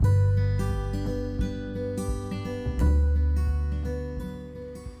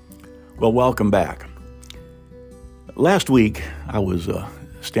Well, welcome back. Last week, I was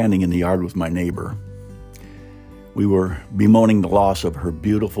standing in the yard with my neighbor. We were bemoaning the loss of her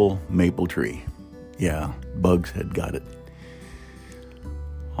beautiful maple tree. Yeah, bugs had got it.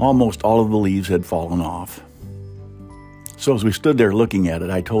 Almost all of the leaves had fallen off. So as we stood there looking at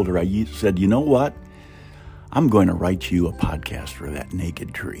it, I told her, I said, you know what? I'm going to write you a podcast for that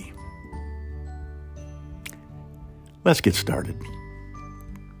naked tree. Let's get started.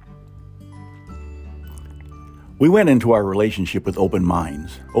 We went into our relationship with open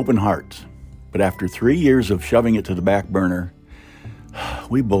minds, open hearts. But after 3 years of shoving it to the back burner,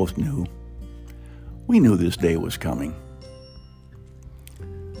 we both knew. We knew this day was coming.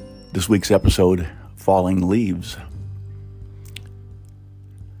 This week's episode, Falling Leaves.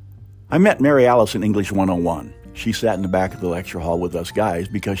 I met Mary Alice in English 101. She sat in the back of the lecture hall with us guys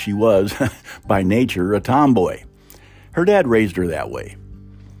because she was, by nature, a tomboy. Her dad raised her that way.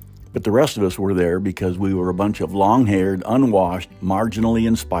 But the rest of us were there because we were a bunch of long-haired, unwashed, marginally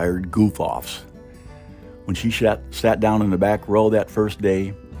inspired goof-offs. When she sat down in the back row that first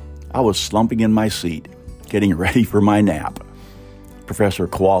day, I was slumping in my seat, getting ready for my nap. Professor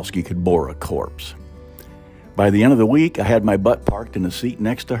Kowalski could bore a corpse. By the end of the week, I had my butt parked in a seat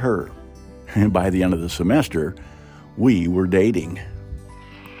next to her. And by the end of the semester, we were dating. 1,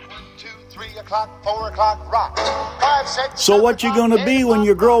 2, 3 o'clock, 4 o'clock, rock. 5, 6, So what you gonna be when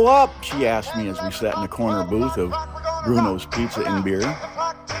you grow up? She asked me as we sat in the corner booth of Bruno's Pizza and Beer.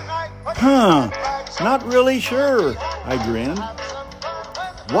 Not really sure, I grinned.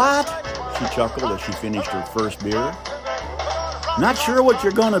 What? She chuckled as she finished her first beer. Not sure what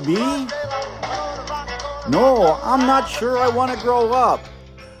you're gonna be? No, I'm not sure I want to grow up.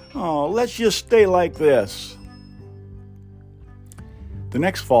 Oh, let's just stay like this. The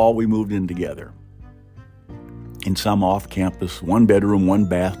next fall, we moved in together. In some off-campus, one-bedroom,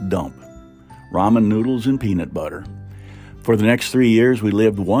 one-bath dump. Ramen noodles and peanut butter. For the next 3 years, we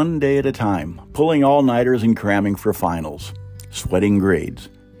lived one day at a time, pulling all-nighters and cramming for finals, sweating grades,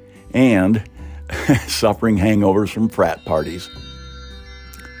 and suffering hangovers from frat parties.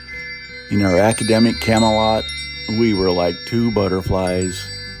 In our academic Camelot, we were like two butterflies,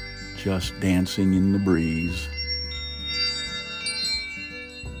 just dancing in the breeze.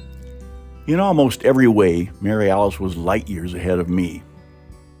 In almost every way, Mary Alice was light years ahead of me.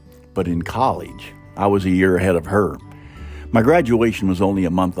 But in college, I was a year ahead of her. My graduation was only a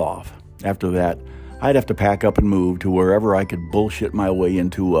month off. After that, I'd have to pack up and move to wherever I could bullshit my way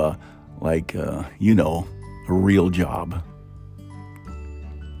into a real job.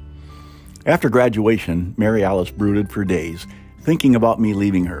 After graduation, Mary Alice brooded for days, thinking about me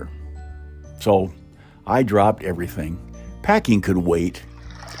leaving her. So I dropped everything. Packing could wait.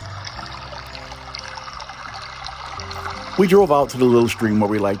 We drove out to the little stream where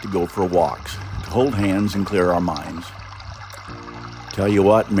we like to go for walks, to hold hands and clear our minds. Tell you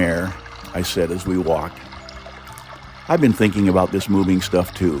what, Mare, I said as we walked. I've been thinking about this moving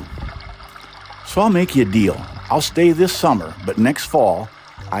stuff too. So I'll make you a deal. I'll stay this summer, but next fall,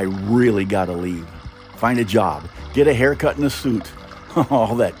 I really gotta leave. Find a job, get a haircut and a suit.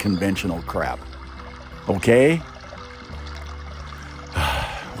 All that conventional crap. Okay?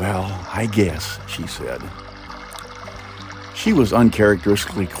 Well, I guess, she said. She was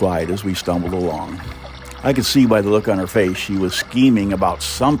uncharacteristically quiet as we stumbled along. I could see by the look on her face she was scheming about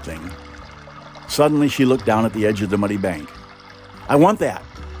something. Suddenly she looked down at the edge of the muddy bank. I want that,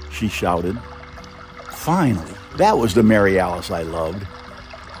 she shouted. Finally, that was the Mary Alice I loved.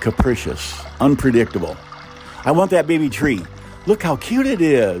 Capricious, unpredictable. I want that baby tree. Look how cute it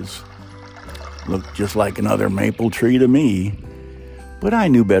is. Looked just like another maple tree to me. But I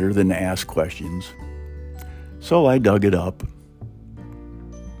knew better than to ask questions. So I dug it up.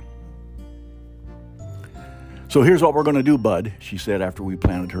 So here's what we're going to do, bud, she said after we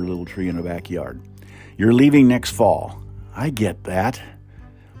planted her little tree in the backyard. You're leaving next fall. I get that.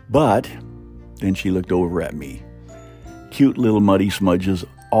 But, then she looked over at me. Cute little muddy smudges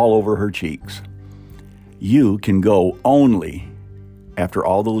all over her cheeks. You can go only after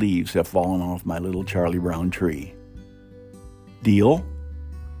all the leaves have fallen off my little Charlie Brown tree. Deal?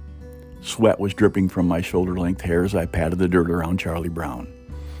 Sweat was dripping from my shoulder-length hair as I patted the dirt around Charlie Brown.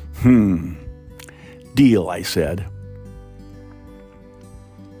 Deal, I said.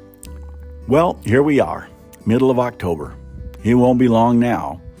 Well, here we are, middle of October. It won't be long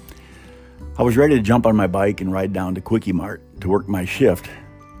now. I was ready to jump on my bike and ride down to Quickie Mart to work my shift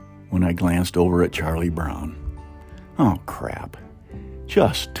when I glanced over at Charlie Brown. Oh, crap.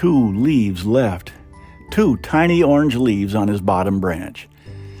 Just 2 leaves left. 2 tiny orange leaves on his bottom branch.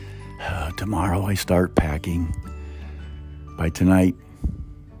 Tomorrow I start packing. By tonight,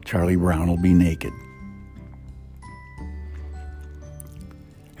 Charlie Brown will be naked.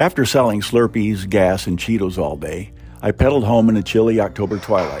 After selling Slurpees, gas, and Cheetos all day, I pedaled home in a chilly October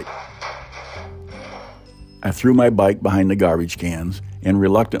twilight. I threw my bike behind the garbage cans and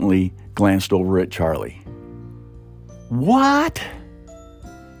reluctantly glanced over at Charlie. What?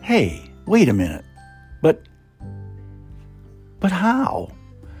 Hey, wait a minute. But how?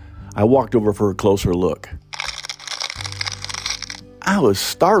 I walked over for a closer look. I was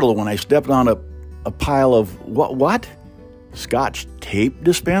startled when I stepped on a pile of what? Scotch tape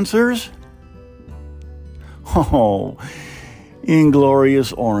dispensers? Oh, in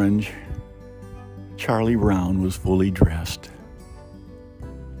glorious orange, Charlie Brown was fully dressed.